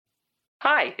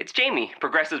Hi, it's Jamie,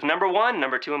 Progressive's number one,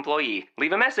 number two employee.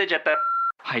 Leave a message at the...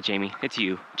 Hi, Jamie. It's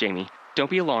you, Jamie. Don't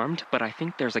be alarmed, but I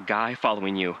think there's a guy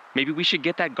following you. Maybe we should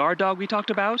get that guard dog we talked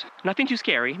about? Nothing too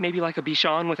scary. Maybe like a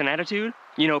Bichon with an attitude?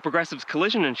 You know, Progressive's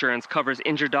collision insurance covers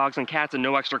injured dogs and cats at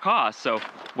no extra cost, so...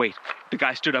 Wait, the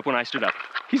guy stood up when I stood up.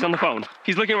 He's on the phone.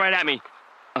 He's looking right at me.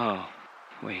 Oh,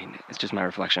 wait, it's just my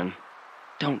reflection.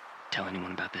 Don't tell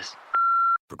anyone about this.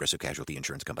 Progressive Casualty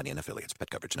Insurance Company and Affiliates. Pet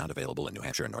coverage not available in New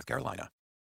Hampshire and North Carolina.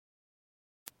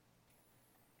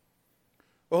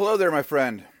 Well, hello there, my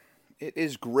friend. It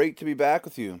is great to be back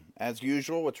with you. As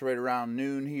usual, it's right around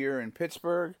noon here in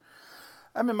Pittsburgh.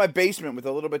 I'm in my basement with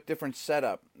a little bit different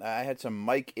setup. I had some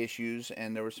mic issues,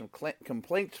 and there were some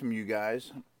complaints from you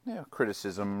guys.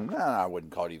 Criticism. I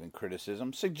wouldn't call it even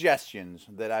criticism. Suggestions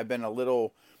that I've been a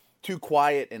little too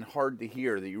quiet and hard to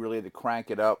hear, that you really had to crank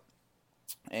it up.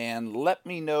 And let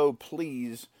me know,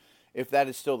 please, if that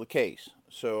is still the case.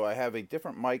 So I have a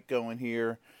different mic going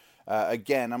here.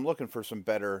 Again, I'm looking for some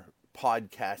better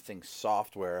podcasting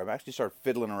software. I've actually started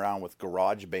fiddling around with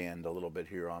GarageBand a little bit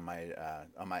here on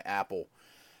my Apple,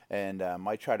 and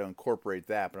might try to incorporate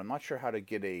that. But I'm not sure how to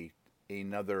get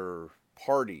another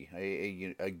party,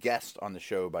 a guest on the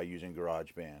show by using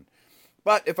GarageBand.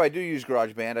 But if I do use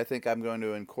GarageBand, I think I'm going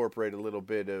to incorporate a little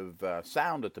bit of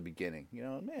sound at the beginning. You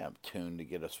know, a tune to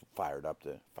get us fired up.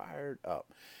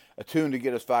 A tune to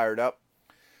get us fired up.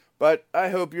 But I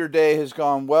hope your day has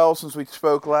gone well since we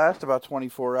spoke last, about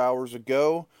 24 hours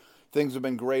ago. Things have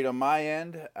been great on my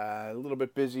end. A little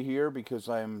bit busy here because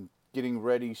I'm getting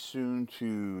ready soon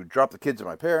to drop the kids at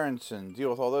my parents and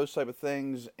deal with all those type of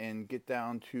things and get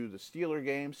down to the Steeler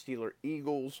game,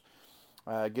 Steeler-Eagles.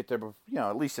 Get there,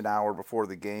 at least an hour before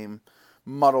the game.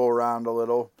 Muddle around a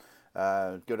little.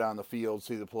 Go down the field,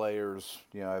 see the players.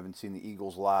 I haven't seen the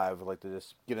Eagles live. I'd like to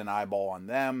just get an eyeball on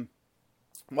them.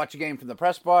 Watch a game from the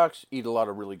press box, eat a lot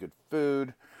of really good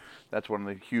food. That's one of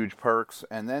the huge perks.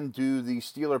 And then do the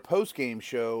Steeler post-game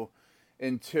show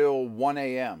until 1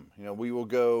 a.m. We will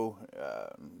go,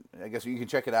 I guess you can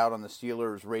check it out on the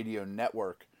Steelers radio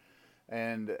network.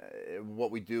 And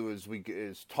what we do is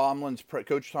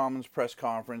Coach Tomlin's press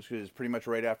conference, which is pretty much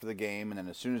right after the game. And then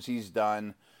as soon as he's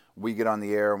done, we get on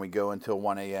the air and we go until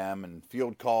 1 a.m. and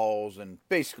field calls and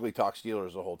basically talk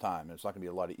Steelers the whole time. It's not going to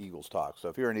be a lot of Eagles talk. So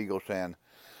if you're an Eagles fan,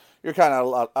 you're kind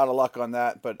of out of luck on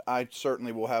that. But I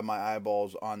certainly will have my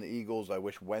eyeballs on the Eagles. I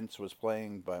wish Wentz was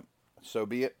playing, but so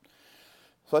be it.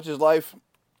 Such is life.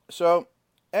 So,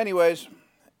 anyways,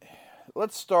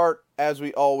 let's start, as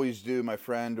we always do, my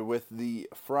friend, with the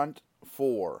front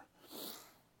four.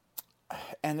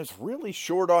 And it's really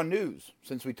short on news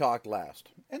since we talked last.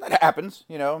 And that happens,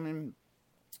 I'm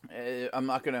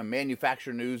not going to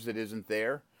manufacture news that isn't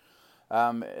there.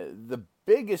 The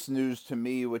biggest news to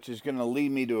me, which is going to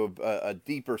lead me to a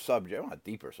deeper subject, not a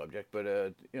deeper subject, but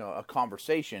a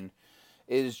conversation,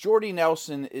 is Jordy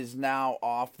Nelson is now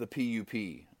off the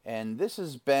PUP. And this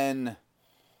has been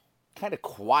kind of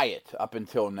quiet up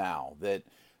until now. That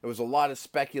there was a lot of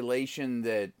speculation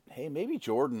that, hey, maybe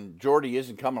Jordy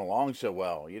isn't coming along so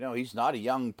well. He's not a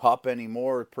young pup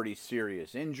anymore, pretty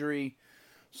serious injury.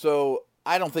 So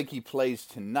I don't think he plays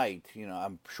tonight.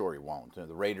 I'm sure he won't. The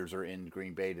Raiders are in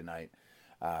Green Bay tonight.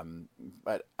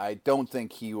 But I don't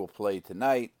think he will play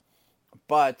tonight.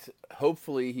 But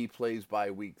hopefully he plays by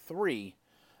week 3.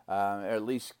 Or at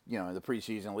least, the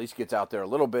preseason, at least gets out there a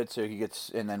little bit so he gets,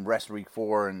 and then rest week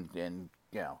 4 and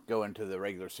go into the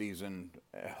regular season,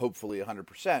 hopefully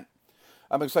 100%.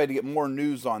 I'm excited to get more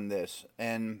news on this.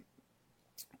 And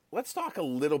let's talk a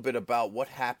little bit about what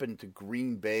happened to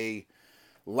Green Bay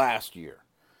last year.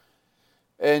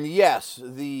 And yes,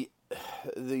 the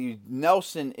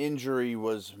Nelson injury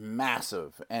was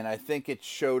massive, and I think it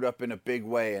showed up in a big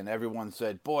way, and everyone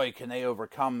said, boy, can they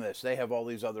overcome this? They have all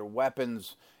these other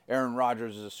weapons. Aaron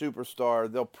Rodgers is a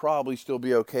superstar. They'll probably still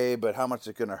be okay, but how much is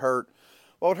it going to hurt?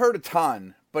 Well, it hurt a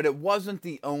ton, but it wasn't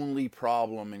the only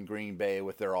problem in Green Bay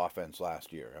with their offense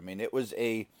last year. I mean, it was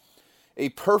a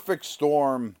perfect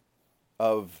storm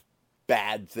of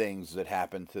bad things that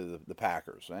happened to the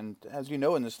Packers. And as you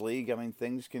know in this league, I mean,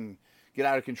 things can get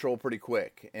out of control pretty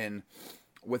quick. And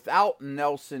without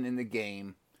Nelson in the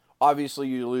game, obviously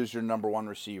you lose your number one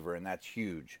receiver, and that's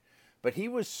huge. But he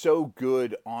was so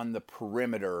good on the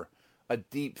perimeter, a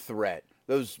deep threat.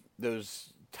 Those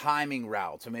timing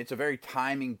routes. I mean, it's a very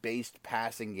timing-based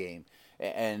passing game.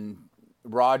 And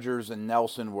Rodgers and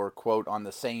Nelson were, quote, on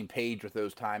the same page with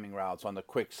those timing routes, on the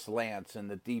quick slants and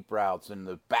the deep routes and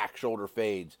the back shoulder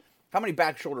fades. How many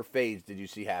back shoulder fades did you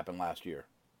see happen last year?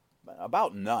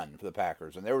 About none for the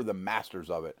Packers, and they were the masters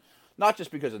of it. Not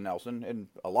just because of Nelson, and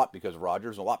a lot because of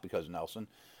Rodgers, a lot because of Nelson,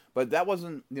 But that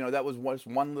wasn't, that was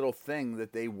one little thing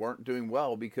that they weren't doing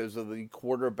well because of the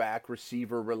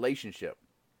quarterback-receiver relationship.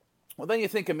 Well, then you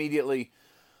think immediately,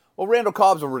 well, Randall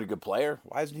Cobb's a really good player.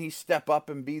 Why doesn't he step up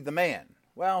and be the man?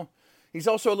 Well, he's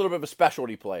also a little bit of a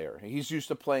specialty player. He's used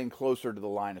to playing closer to the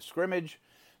line of scrimmage.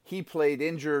 He played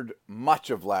injured much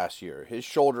of last year. His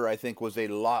shoulder, I think, was a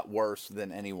lot worse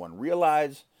than anyone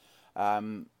realized.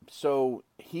 So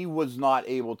he was not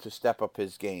able to step up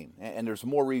his game. And there's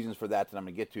more reasons for that I'm going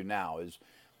to get to now. Is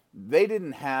they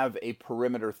didn't have a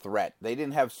perimeter threat. They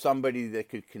didn't have somebody that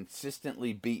could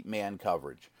consistently beat man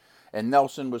coverage. And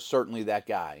Nelson was certainly that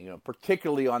guy,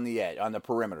 particularly on the edge, on the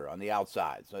perimeter, on the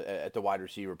outsides, at the wide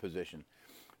receiver position.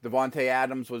 Devontae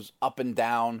Adams was up and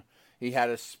down. He had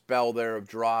a spell there of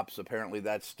drops. Apparently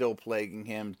that's still plaguing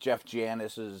him. Jeff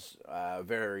Janis is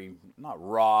very, not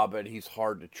raw, but he's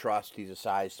hard to trust. He's a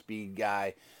size speed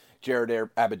guy. Jared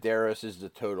Abadaris is the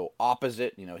total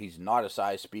opposite. He's not a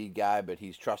size speed guy, but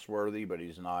he's trustworthy, but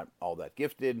he's not all that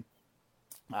gifted.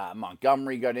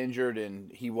 Montgomery got injured, and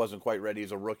he wasn't quite ready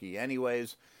as a rookie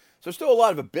anyways. So still a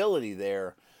lot of ability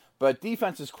there, but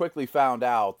defenses quickly found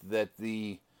out that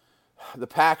the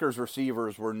Packers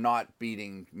receivers were not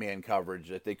beating man coverage,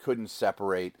 that they couldn't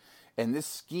separate. And this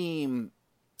scheme,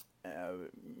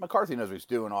 McCarthy knows what he's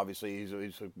doing, obviously. He's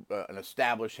an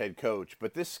established head coach.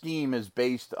 But this scheme is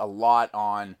based a lot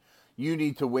on you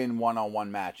need to win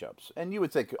one-on-one matchups. And you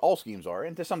would think all schemes are,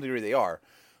 and to some degree they are.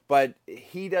 But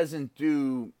he doesn't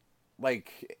do,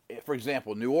 for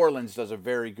example, New Orleans does a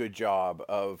very good job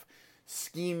of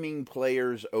scheming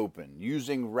players open,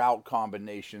 using route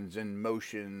combinations and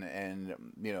motion and,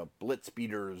 blitz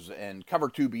beaters and cover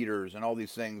two beaters and all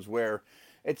these things where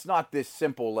it's not this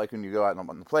simple like when you go out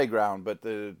on the playground, but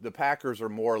the Packers are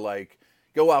more like,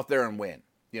 go out there and win.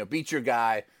 Beat your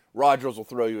guy, Rodgers will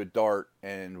throw you a dart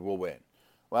and we'll win.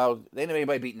 Well, they didn't have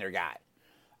anybody beating their guy.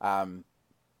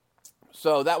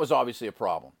 So that was obviously a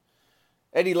problem.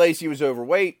 Eddie Lacy was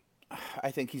overweight. I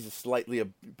think he's a slightly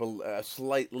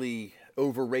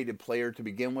overrated player to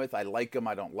begin with. I like him.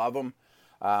 I don't love him.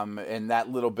 And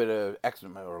that little bit of extra,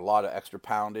 or a lot of extra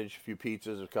poundage, a few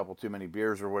pizzas, a couple too many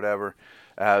beers or whatever,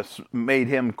 made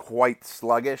him quite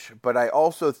sluggish. But I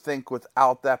also think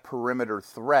without that perimeter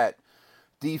threat,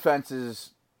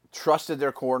 defenses trusted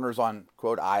their corners on,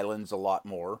 quote, islands a lot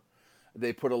more.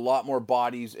 They put a lot more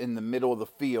bodies in the middle of the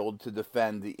field to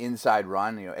defend the inside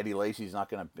run. Eddie Lacy's not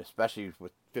going to, especially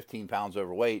with 15 pounds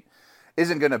overweight,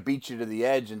 isn't going to beat you to the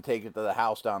edge and take it to the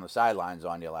house down the sidelines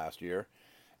on you last year.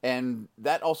 And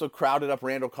that also crowded up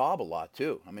Randall Cobb a lot,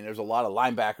 too. I mean, there's a lot of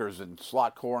linebackers and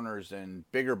slot corners and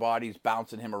bigger bodies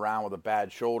bouncing him around with a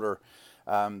bad shoulder.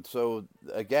 So,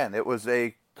 again, it was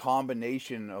a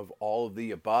combination of all of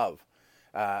the above.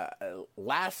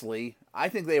 Lastly, I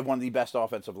think they have one of the best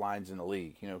offensive lines in the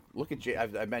league. Look at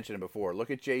I've mentioned him before. Look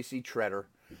at J.C. Treader.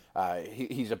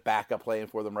 He's a backup playing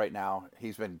for them right now.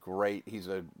 He's been great. He's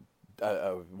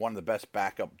one of the best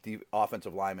backup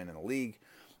offensive linemen in the league.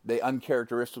 They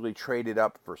uncharacteristically traded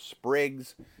up for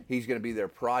Spriggs. He's going to be their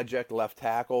project left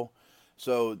tackle.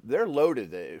 So they're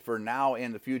loaded for now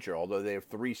and the future, although they have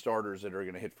 3 starters that are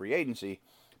going to hit free agency.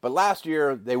 But last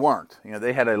year, they weren't.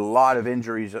 They had a lot of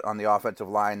injuries on the offensive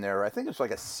line there. I think it's like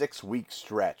a 6-week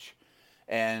stretch.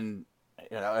 And,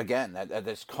 again, that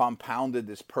this compounded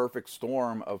this perfect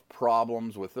storm of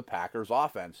problems with the Packers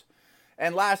offense.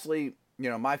 And lastly,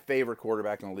 my favorite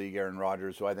quarterback in the league, Aaron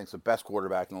Rodgers, who I think is the best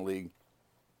quarterback in the league,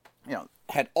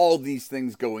 had all these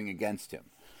things going against him,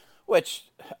 which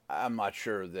I'm not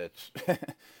sure that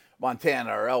Montana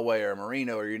or Elway or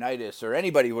Marino or Unitas or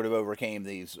anybody would have overcame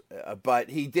these, but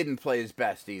he didn't play his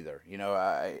best either.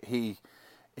 He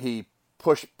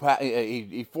pushed,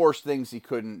 he forced things he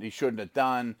shouldn't have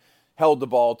done, held the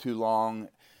ball too long.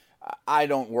 I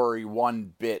don't worry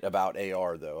one bit about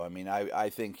AR though. I mean,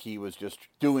 I think he was just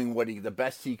doing the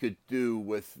best he could do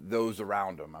with those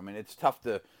around him. I mean, it's tough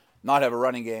to not have a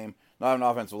running game, not have an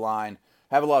offensive line,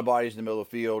 have a lot of bodies in the middle of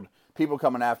the field, people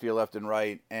coming after you left and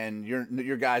right, and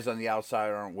your guys on the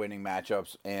outside aren't winning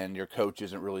matchups, and your coach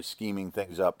isn't really scheming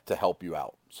things up to help you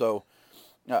out. So,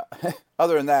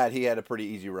 other than that, he had a pretty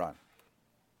easy run.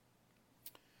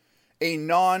 A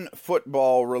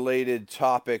non-football related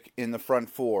topic in the front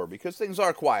four, because things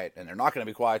are quiet, and they're not going to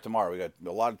be quiet tomorrow. We got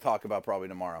a lot to talk about probably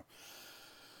tomorrow.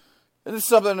 And this is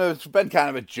something that's been kind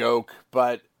of a joke,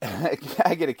 but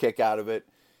I get a kick out of it.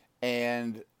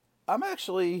 And I'm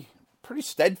actually pretty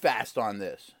steadfast on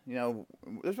this.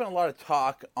 There's been a lot of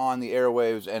talk on the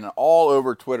airwaves and all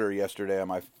over Twitter yesterday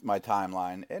on my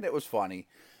timeline, and it was funny.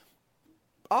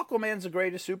 Aquaman's the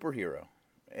greatest superhero.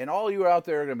 And all you out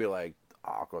there are going to be like,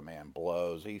 Aquaman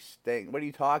blows. He stinks. What are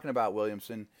you talking about,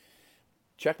 Williamson?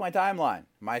 check my timeline.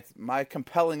 My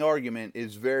compelling argument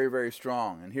is very, very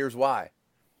strong, and here's why.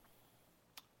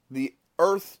 The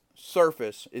Earth's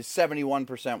surface is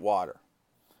 71% water.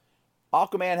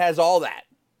 Aquaman has all that.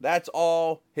 That's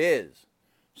all his.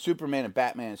 Superman and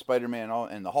Batman and Spider-Man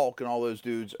and the Hulk and all those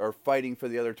dudes are fighting for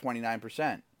the other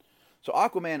 29%. So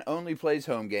Aquaman only plays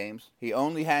home games. He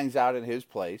only hangs out at his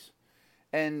place.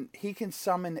 And he can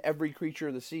summon every creature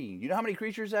of the sea. You know how many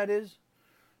creatures that is?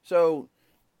 So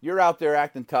you're out there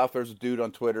acting tough. There's a dude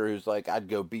on Twitter who's like, I'd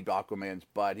go beat Aquaman's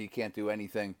butt. He can't do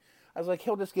anything. I was like,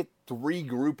 he'll just get 3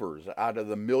 groupers out of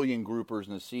the million groupers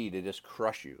in the sea to just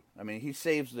crush you. I mean, he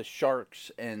saves the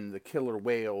sharks and the killer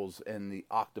whales and the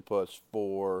octopus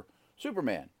for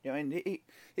Superman. You know, and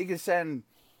he can send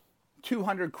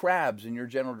 200 crabs in your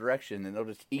general direction and they'll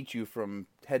just eat you from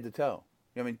head to toe.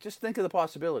 You know, I mean, just think of the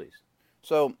possibilities.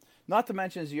 So, not to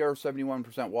mention the Earth's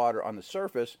 71% water on the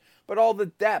surface, but all the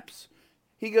depths.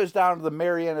 He goes down to the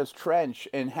Marianas Trench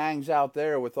and hangs out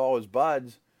there with all his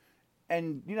buds.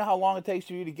 And you know how long it takes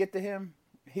for you to get to him?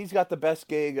 He's got the best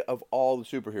gig of all the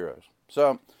superheroes.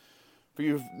 So, for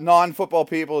you non-football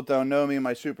people that don't know me in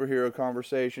my superhero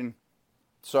conversation,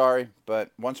 sorry,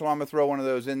 but once in a while I'm going to throw one of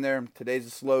those in there. Today's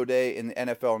a slow day in the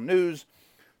NFL news,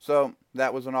 so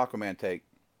that was an Aquaman take.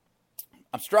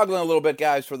 I'm struggling a little bit,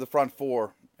 guys, for the front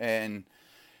four, and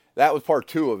that was part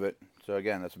 2 of it. So,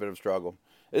 again, that's a bit of a struggle.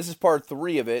 This is part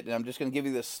 3 of it, and I'm just going to give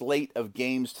you the slate of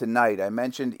games tonight. I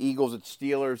mentioned Eagles at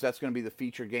Steelers. That's going to be the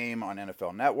feature game on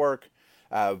NFL Network.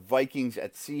 Vikings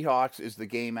at Seahawks is the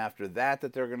game after that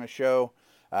they're going to show.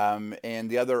 And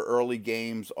the other early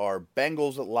games are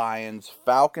Bengals at Lions,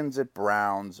 Falcons at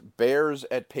Browns, Bears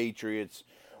at Patriots,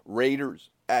 Raiders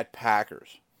at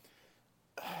Packers.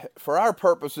 For our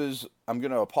purposes, I'm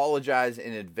going to apologize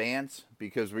in advance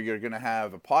because we're going to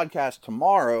have a podcast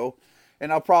tomorrow.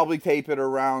 And I'll probably tape it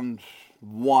around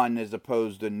 1 as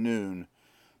opposed to noon.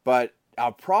 But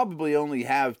I'll probably only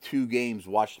have 2 games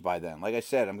watched by then. Like I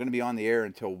said, I'm going to be on the air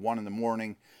until 1 in the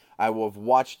morning. I will have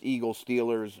watched Eagles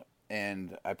Steelers,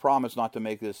 and I promise not to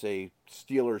make this a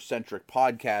Steelers-centric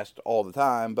podcast all the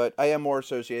time, but I am more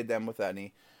associated than with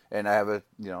any. And I have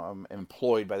I'm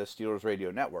employed by the Steelers Radio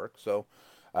Network, so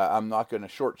I'm not going to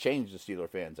shortchange the Steeler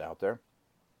fans out there.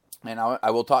 And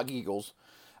I will talk Eagles.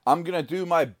 I'm going to do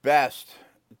my best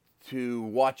to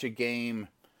watch a game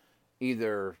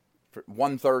either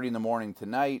 1:30 in the morning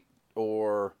tonight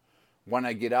or when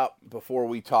I get up before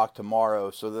we talk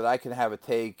tomorrow so that I can have a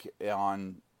take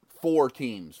on 4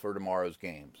 teams for tomorrow's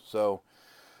games. So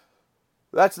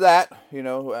that's that.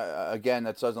 Again,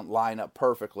 that doesn't line up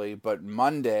perfectly, but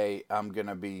Monday I'm going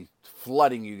to be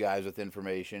flooding you guys with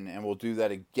information, and we'll do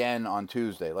that again on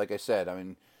Tuesday. Like I said,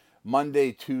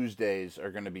 Monday, Tuesdays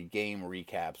are going to be game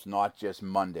recaps, not just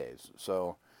Mondays.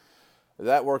 So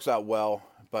that works out well,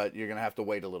 but you're going to have to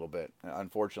wait a little bit.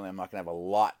 Unfortunately, I'm not going to have a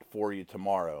lot for you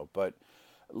tomorrow. But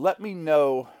let me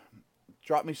know.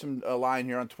 Drop me a line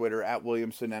here on Twitter,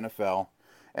 @WilliamsonNFL,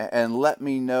 and let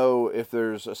me know if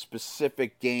there's a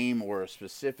specific game or a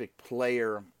specific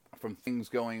player from things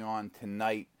going on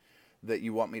tonight that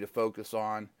you want me to focus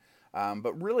on.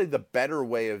 But really the better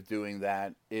way of doing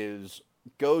that is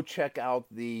go check out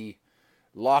the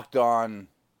Locked On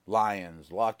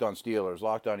Lions, Locked On Steelers,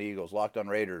 Locked On Eagles, Locked On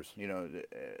Raiders.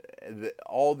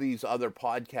 All these other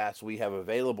podcasts we have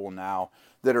available now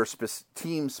that are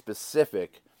team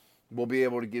specific will be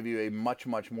able to give you a much,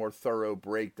 much more thorough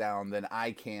breakdown than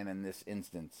I can in this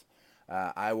instance.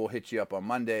 I will hit you up on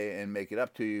Monday and make it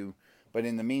up to you. But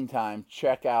in the meantime,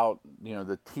 check out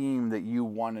the team that you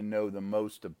want to know the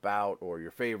most about, or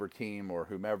your favorite team, or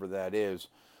whomever that is,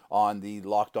 on the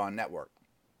Locked On Network.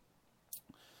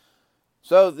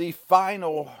 So the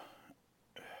final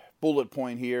bullet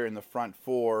point here in the front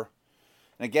 4,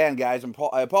 and again, guys,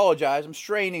 I apologize. I'm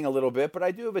straining a little bit, but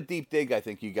I do have a deep dig I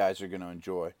think you guys are going to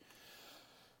enjoy.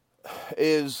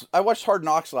 I watched Hard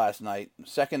Knocks last night,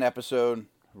 2nd episode.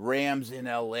 Rams in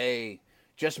L.A.,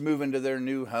 just moving to their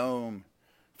new home.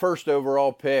 1st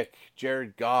overall pick,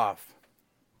 Jared Goff.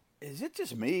 Is it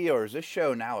just me, or is this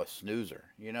show now a snoozer?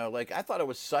 I thought it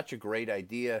was such a great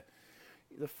idea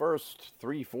the first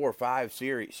 3, 4, 5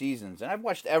 seasons. And I've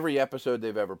watched every episode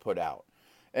they've ever put out.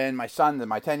 And my son,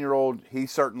 my 10-year-old, he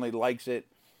certainly likes it.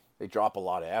 They drop a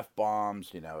lot of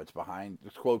F-bombs.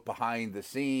 It's quote, behind the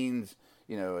scenes.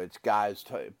 It's guys,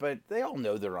 but they all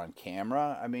know they're on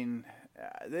camera.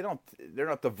 They're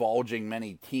not divulging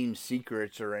many team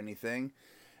secrets or anything.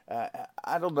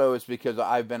 I don't know, it's because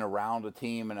I've been around a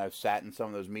team and I've sat in some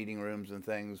of those meeting rooms and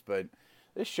things, but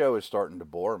this show is starting to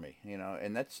bore me,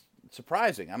 and that's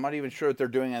surprising. I'm not even sure that they're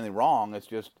doing anything wrong. It's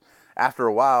just after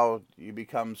a while you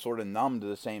become sort of numb to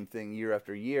the same thing year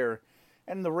after year,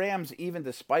 And the Rams, even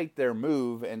despite their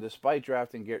move and despite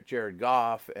drafting Jared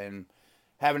Goff and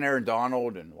having Aaron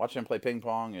Donald and watching him play ping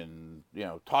pong and,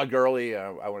 Todd Gurley,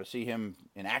 I want to see him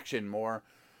in action more.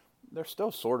 They're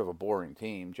still sort of a boring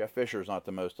team. Jeff Fisher's not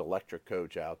the most electric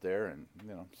coach out there. And,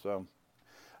 so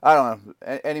I don't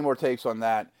know. Any more takes on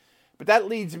that? But that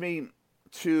leads me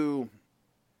to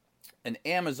an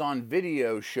Amazon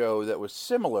video show that was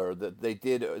similar that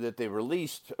they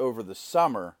released over the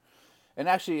summer. And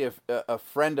actually, a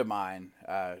friend of mine,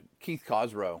 Keith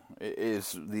Cosrow,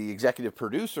 is the executive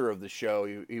producer of the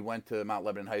show. He went to Mount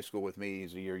Lebanon High School with me.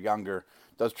 He's a year younger,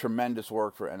 does tremendous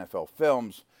work for NFL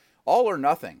Films. All or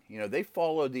Nothing, they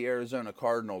followed the Arizona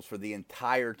Cardinals for the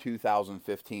entire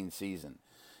 2015 season.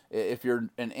 If you're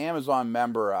an Amazon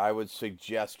member, I would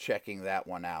suggest checking that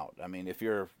one out. I mean, if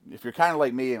you're kind of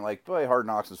like me and like, boy, Hard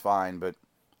Knocks is fine, but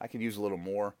I could use a little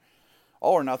more.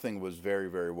 All or Nothing was very,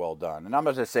 very well done. And I'm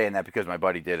not just saying that because my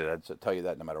buddy did it. I'd tell you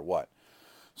that no matter what.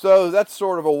 So that's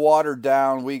sort of a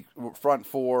watered-down week front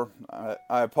four.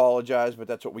 I apologize, but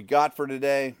that's what we got for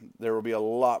today. There will be a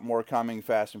lot more coming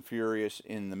Fast and Furious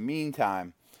in the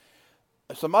meantime.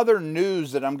 Some other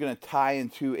news that I'm going to tie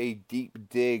into a deep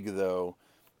dig, though,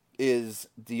 is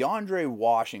DeAndre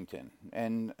Washington.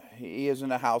 And he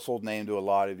isn't a household name to a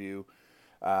lot of you.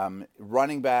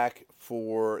 Running back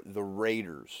for the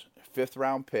Raiders.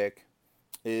 5th-round pick.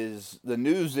 The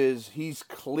news is he's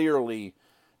clearly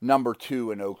number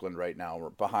 2 in Oakland right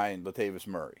now, behind Latavius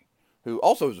Murray, who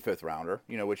also is a 5th-rounder,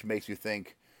 which makes you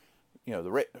think,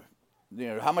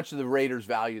 how much do the Raiders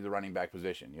value the running back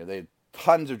position? They have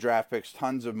tons of draft picks,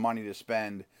 tons of money to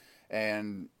spend,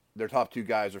 and their top 2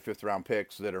 guys are 5th-round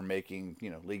picks that are making,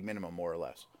 league minimum more or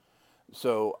less.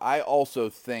 So I also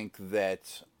think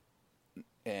that,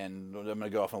 and I'm going to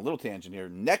go off on a little tangent here,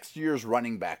 next year's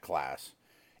running back class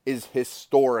is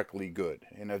historically good.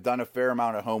 And I've done a fair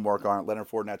amount of homework on it. Leonard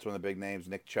Fournette's one of the big names,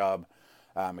 Nick Chubb,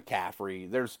 McCaffrey.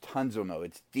 There's tons of them.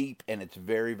 It's deep and it's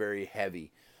very, very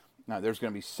heavy. Now, there's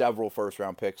going to be several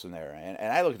first-round picks in there. And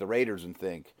I look at the Raiders and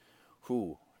think,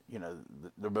 the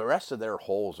rest of their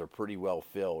holes are pretty well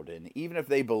filled. And even if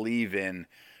they believe in,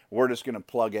 we're just going to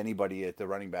plug anybody at the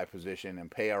running back position and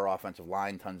pay our offensive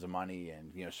line tons of money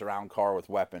and, surround Carr with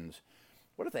weapons.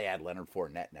 What if they add Leonard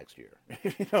Fournette next year?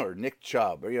 Or Nick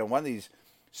Chubb, or, one of these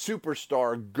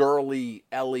superstar, Gurley,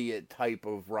 Elliott type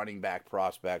of running back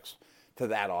prospects to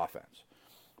that offense.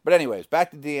 But anyways,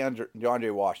 back to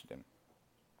DeAndre Washington.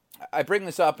 I bring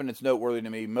this up, and it's noteworthy to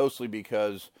me, mostly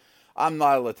because I'm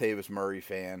not a Latavius Murray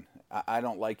fan. I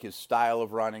don't like his style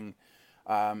of running.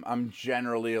 I'm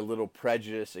generally a little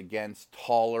prejudiced against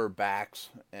taller backs,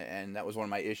 and that was one of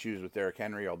my issues with Derrick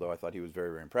Henry, although I thought he was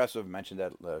very, very impressive. I mentioned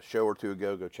that a show or two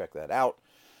ago. Go check that out.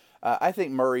 I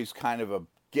think Murray's kind of a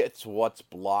gets what's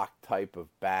blocked type of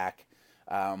back.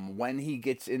 When he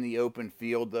gets in the open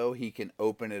field, though, he can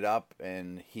open it up,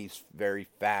 and he's very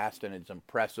fast, and it's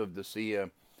impressive to see a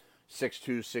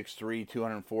 6'2", 6'3",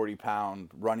 240-pound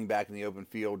running back in the open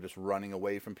field just running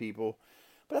away from people.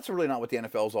 But that's really not what the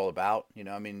NFL is all about.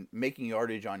 Making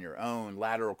yardage on your own,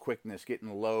 lateral quickness,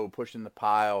 getting low, pushing the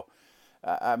pile.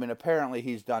 Apparently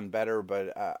he's done better,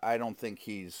 but I don't think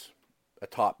he's a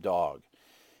top dog.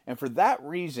 And for that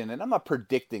reason, and I'm not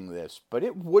predicting this, but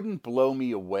it wouldn't blow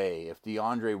me away if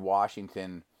DeAndre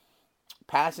Washington,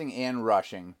 passing and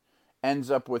rushing,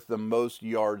 ends up with the most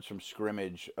yards from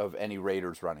scrimmage of any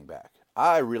Raiders running back.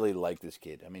 I really like this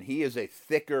kid. He is a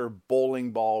thicker,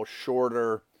 bowling ball,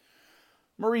 shorter,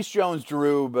 Maurice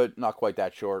Jones-Drew, but not quite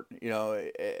that short.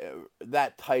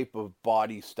 That type of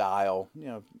body style,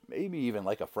 maybe even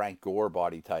like a Frank Gore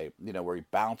body type, where he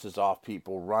bounces off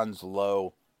people, runs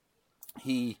low.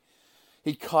 He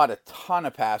caught a ton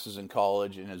of passes in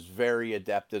college and is very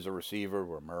adept as a receiver,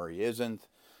 where Murray isn't.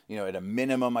 At a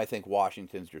minimum, I think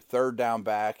Washington's your 3rd down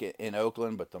back in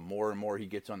Oakland, but the more and more he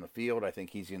gets on the field, I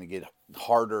think he's going to get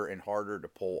harder and harder to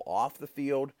pull off the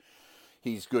field.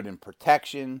 He's good in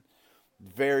protection.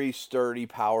 Very sturdy,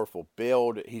 powerful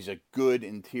build. He's a good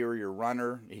interior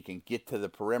runner. He can get to the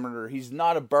perimeter. He's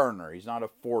not a burner. He's not a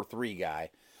 4-3 guy.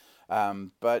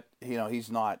 But, he's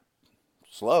not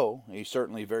slow. He's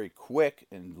certainly very quick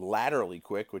and laterally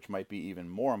quick, which might be even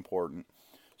more important.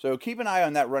 So keep an eye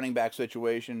on that running back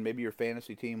situation. Maybe your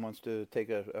fantasy team wants to take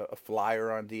a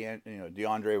flyer on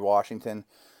DeAndre Washington.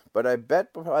 But I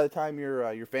bet by the time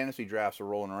your fantasy drafts are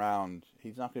rolling around,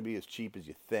 he's not going to be as cheap as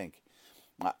you think.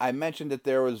 I mentioned that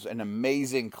there was an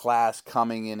amazing class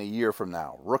coming in a year from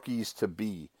now, rookies to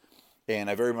be,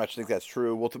 and I very much think that's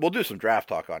true. We'll do some draft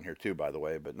talk on here too, by the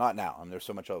way, but not now. There's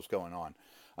so much else going on.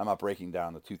 I'm not breaking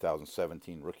down the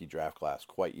 2017 rookie draft class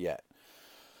quite yet.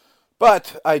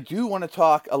 But I do want to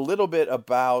talk a little bit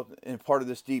about, and part of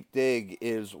this deep dig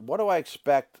is, what do I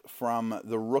expect from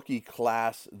the rookie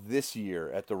class this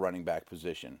year at the running back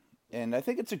position? And I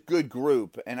think it's a good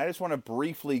group, and I just want to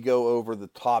briefly go over the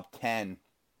top 10.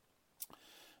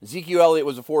 Ezekiel Elliott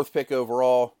was a 4th pick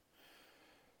overall.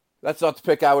 That's not the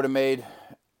pick I would have made.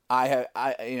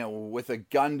 With a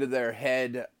gun to their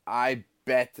head, I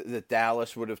bet that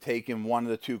Dallas would have taken one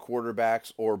of the 2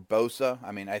 quarterbacks or Bosa.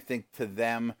 I mean, I think to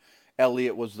them,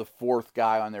 Elliott was the 4th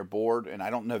guy on their board, and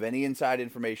I don't have any inside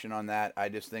information on that. I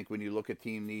just think when you look at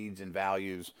team needs and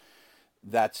values,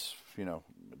 that's,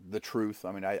 the truth.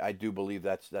 I mean, I do believe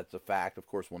that's a fact. Of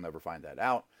course, we'll never find that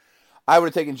out. I would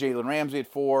have taken Jalen Ramsey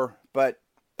at 4, but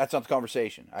that's not the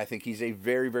conversation. I think he's a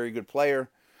very, very good player.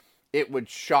 It would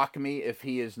shock me if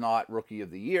he is not Rookie of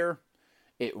the Year.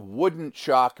 It wouldn't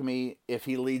shock me if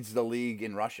he leads the league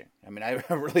in rushing. I mean, I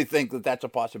really think that that's a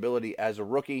possibility as a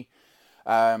rookie.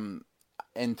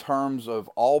 In terms of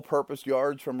all-purpose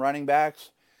yards from running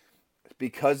backs,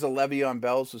 because of Le'Veon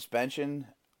Bell's suspension,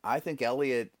 I think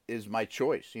Elliott is my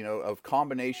choice, of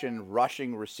combination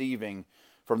rushing, receiving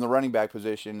from the running back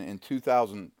position in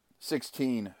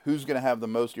 2016. Who's going to have the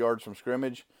most yards from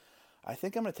scrimmage? I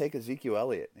think I'm going to take Ezekiel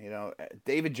Elliott.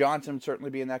 David Johnson would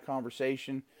certainly be in that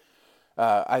conversation.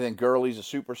 I think Gurley's a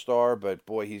superstar, but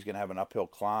boy, he's going to have an uphill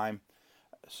climb.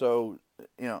 So,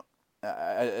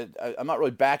 I'm not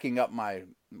really backing up my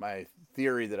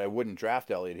theory that I wouldn't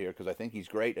draft Elliott here, because I think he's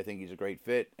great. I think he's a great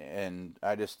fit, and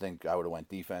I just think I would have went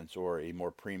defense or a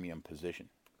more premium position.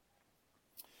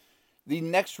 The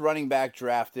next running back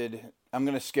drafted, I'm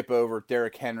going to skip over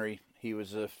Derrick Henry. He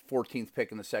was a 14th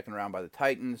pick in the 2nd round by the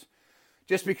Titans,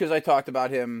 just because I talked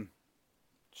about him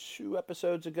 2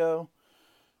 episodes ago.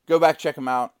 Go back, check him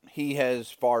out. He has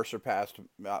far surpassed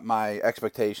my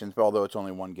expectations, but although it's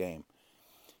only 1 game.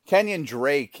 Kenyon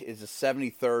Drake is a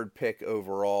 73rd pick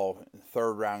overall,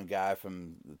 3rd round guy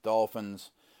from the Dolphins.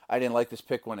 I didn't like this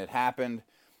pick when it happened.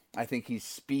 I think he's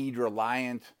speed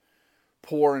reliant,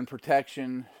 poor in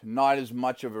protection, not as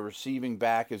much of a receiving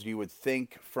back as you would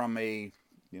think from a,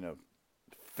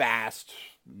 fast,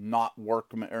 not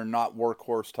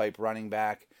workhorse type running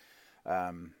back.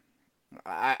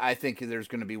 I think there's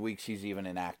going to be weeks he's even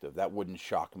inactive. That wouldn't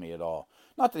shock me at all.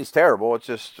 Not that he's terrible. It's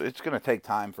just, it's going to take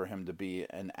time for him to be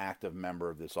an active member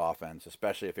of this offense,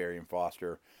 especially if Arian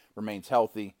Foster remains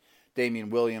healthy. Damian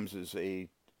Williams is a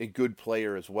good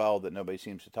player as well that nobody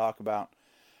seems to talk about.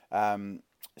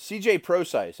 CJ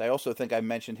Prosise, I also think I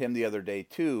mentioned him the other day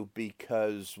too,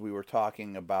 because we were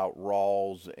talking about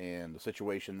Rawls and the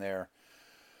situation there.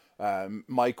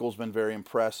 Michael's been very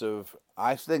impressive.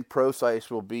 I think Prosise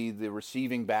will be the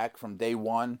receiving back from day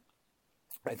one.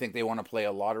 I think they want to play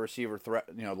a lot of receiver threat,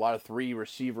 a lot of 3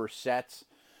 receiver sets,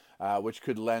 which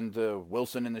could lend to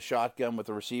Wilson in the shotgun with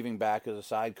the receiving back as a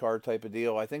sidecar type of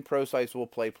deal. I think Prosise will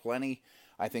play plenty.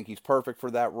 I think he's perfect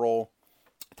for that role.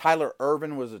 Tyler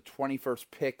Ervin was a 21st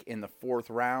pick in the 4th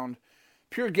round.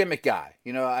 Pure gimmick guy.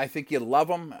 I think you love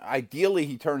him. Ideally,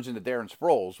 he turns into Darren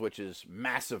Sproles, which is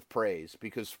massive praise,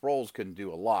 because Sproles can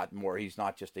do a lot more. He's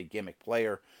not just a gimmick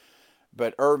player.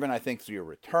 But Ervin, I think, is your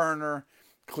returner.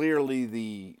 Clearly,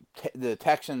 the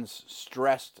Texans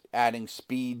stressed adding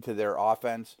speed to their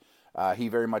offense. He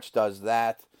very much does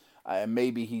that.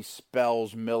 Maybe he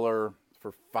spells Miller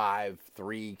for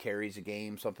 5-3 carries a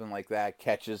game, something like that.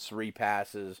 Catches 3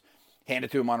 passes, hand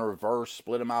it to him on a reverse,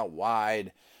 split him out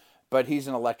wide. But he's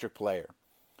an electric player.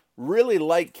 Really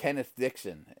like Kenneth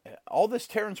Dixon. All this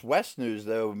Terrence West news,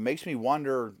 though, makes me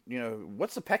wonder,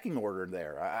 what's the pecking order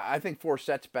there? I think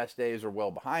Forset's best days are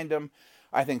well behind him.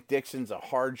 I think Dixon's a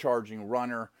hard-charging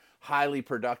runner, highly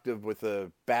productive with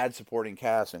a bad supporting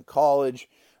cast in college,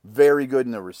 very good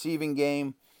in the receiving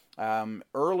game.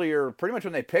 Earlier, pretty much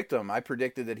when they picked him, I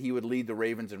predicted that he would lead the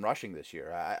Ravens in rushing this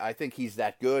year. I think he's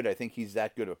that good. I think he's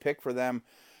that good of a pick for them.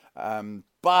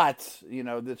 But,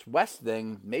 this West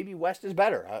thing, maybe West is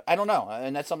better. I don't know.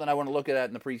 And that's something I want to look at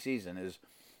in the preseason.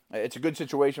 It's a good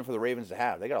situation for the Ravens to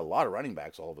have. They got a lot of running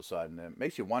backs all of a sudden. It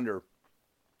makes you wonder,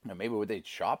 maybe would they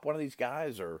shop one of these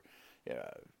guys, or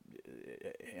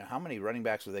how many running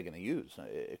backs are they going to use?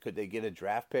 Could they get a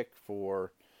draft pick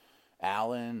for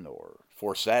Allen or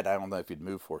Forsett? I don't know if you'd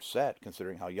move Forsett,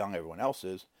 considering how young everyone else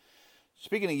is.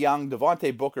 Speaking of young,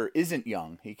 Devontae Booker isn't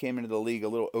young. He came into the league a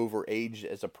little overaged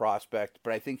as a prospect,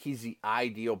 but I think he's the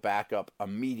ideal backup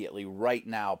immediately, right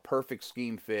now. Perfect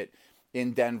scheme fit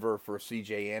in Denver for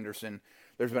C.J. Anderson.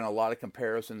 There's been a lot of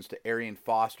comparisons to Arian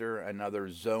Foster, another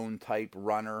zone-type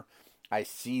runner. I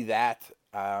see that.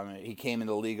 He came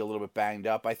into the league a little bit banged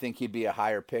up. I think he'd be a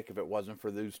higher pick if it wasn't for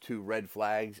those 2 red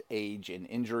flags, age and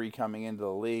injury coming into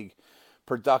the league.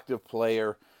 Productive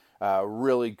player.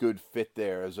 Really good fit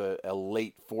there as a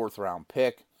late 4th round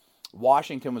pick.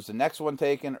 Washington was the next one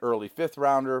taken, early 5th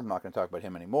rounder. I'm not going to talk about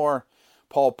him anymore.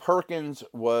 Paul Perkins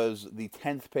was the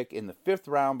 10th pick in the 5th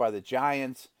round by the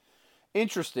Giants.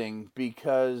 Interesting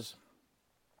because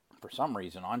for some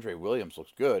reason Andre Williams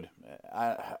looks good.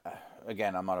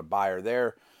 Again, I'm not a buyer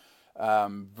there.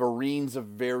 Vereen's a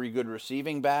very good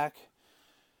receiving back.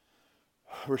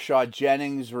 Rashad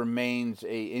Jennings remains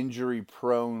a injury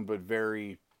prone but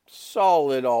very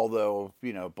solid, although,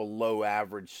 below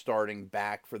average starting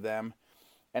back for them.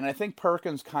 And I think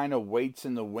Perkins kind of waits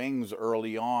in the wings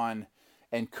early on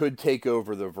and could take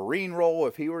over the Vereen role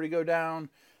if he were to go down,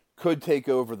 could take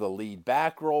over the lead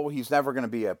back role. He's never going to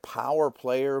be a power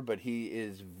player, but he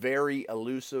is very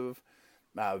elusive,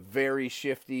 very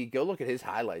shifty. Go look at his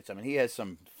highlights. I mean, he has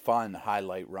some fun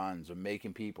highlight runs of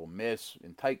making people miss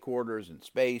in tight quarters and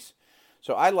space.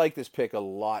 So I like this pick a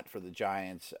lot for the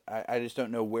Giants. I just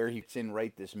don't know where he's in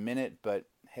right this minute, but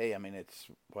hey, I mean, it's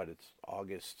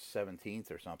August 17th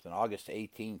or something, August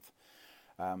 18th.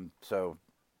 So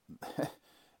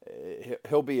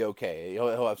he'll be okay.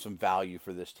 He'll have some value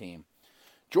for this team.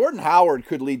 Jordan Howard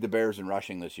could lead the Bears in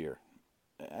rushing this year.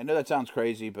 I know that sounds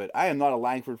crazy, but I am not a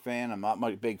Langford fan. I'm not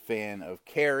a big fan of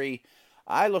Carey.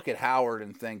 I look at Howard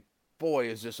and think, boy,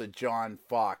 is this a John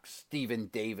Fox, Stephen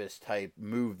Davis type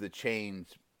move the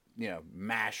chains,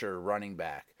 masher running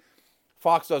back.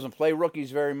 Fox doesn't play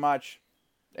rookies very much,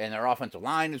 and their offensive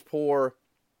line is poor.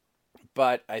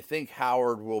 But I think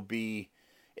Howard will be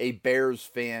a Bears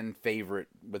fan favorite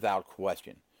without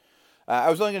question. I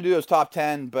was only going to do those top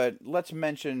 10, but let's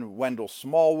mention Wendell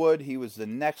Smallwood. He was the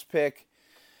next pick.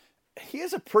 He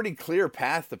has a pretty clear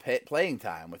path to playing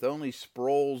time with only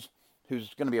Sproles,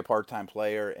 who's going to be a part-time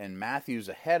player, and Matthews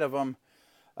ahead of him.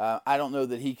 I don't know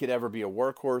that he could ever be a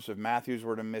workhorse if Matthews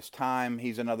were to miss time.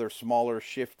 He's another smaller,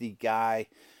 shifty guy.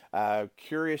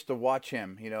 Curious to watch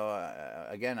him.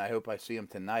 Again, I hope I see him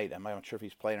tonight. I'm not sure if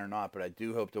he's playing or not, but I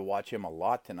do hope to watch him a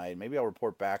lot tonight. Maybe I'll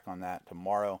report back on that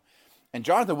tomorrow. And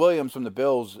Jonathan Williams from the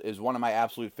Bills is one of my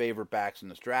absolute favorite backs in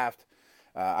this draft.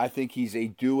 I think he's a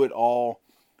do-it-all,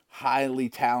 highly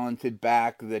talented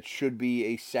back that should be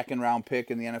a second-round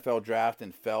pick in the NFL draft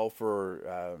and fell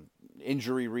for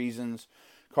injury reasons.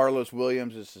 Carlos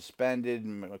Williams is suspended,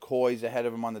 and McCoy's ahead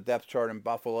of him on the depth chart in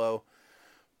Buffalo.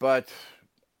 But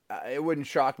it wouldn't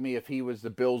shock me if he was the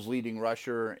Bills' leading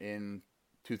rusher in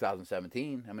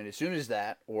 2017. I mean, as soon as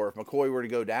that, or if McCoy were to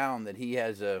go down, that he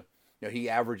has he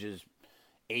averages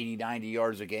 80, 90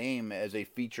 yards a game as a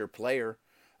feature player.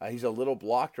 He's a little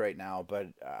blocked right now, but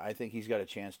I think he's got a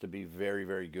chance to be very,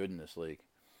 very good in this league.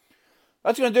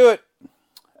 That's going to do it.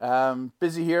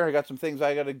 Busy here. I got some things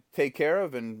I got to take care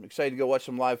of, and excited to go watch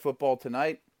some live football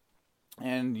tonight.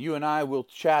 And you and I will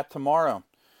chat tomorrow.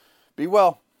 Be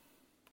well.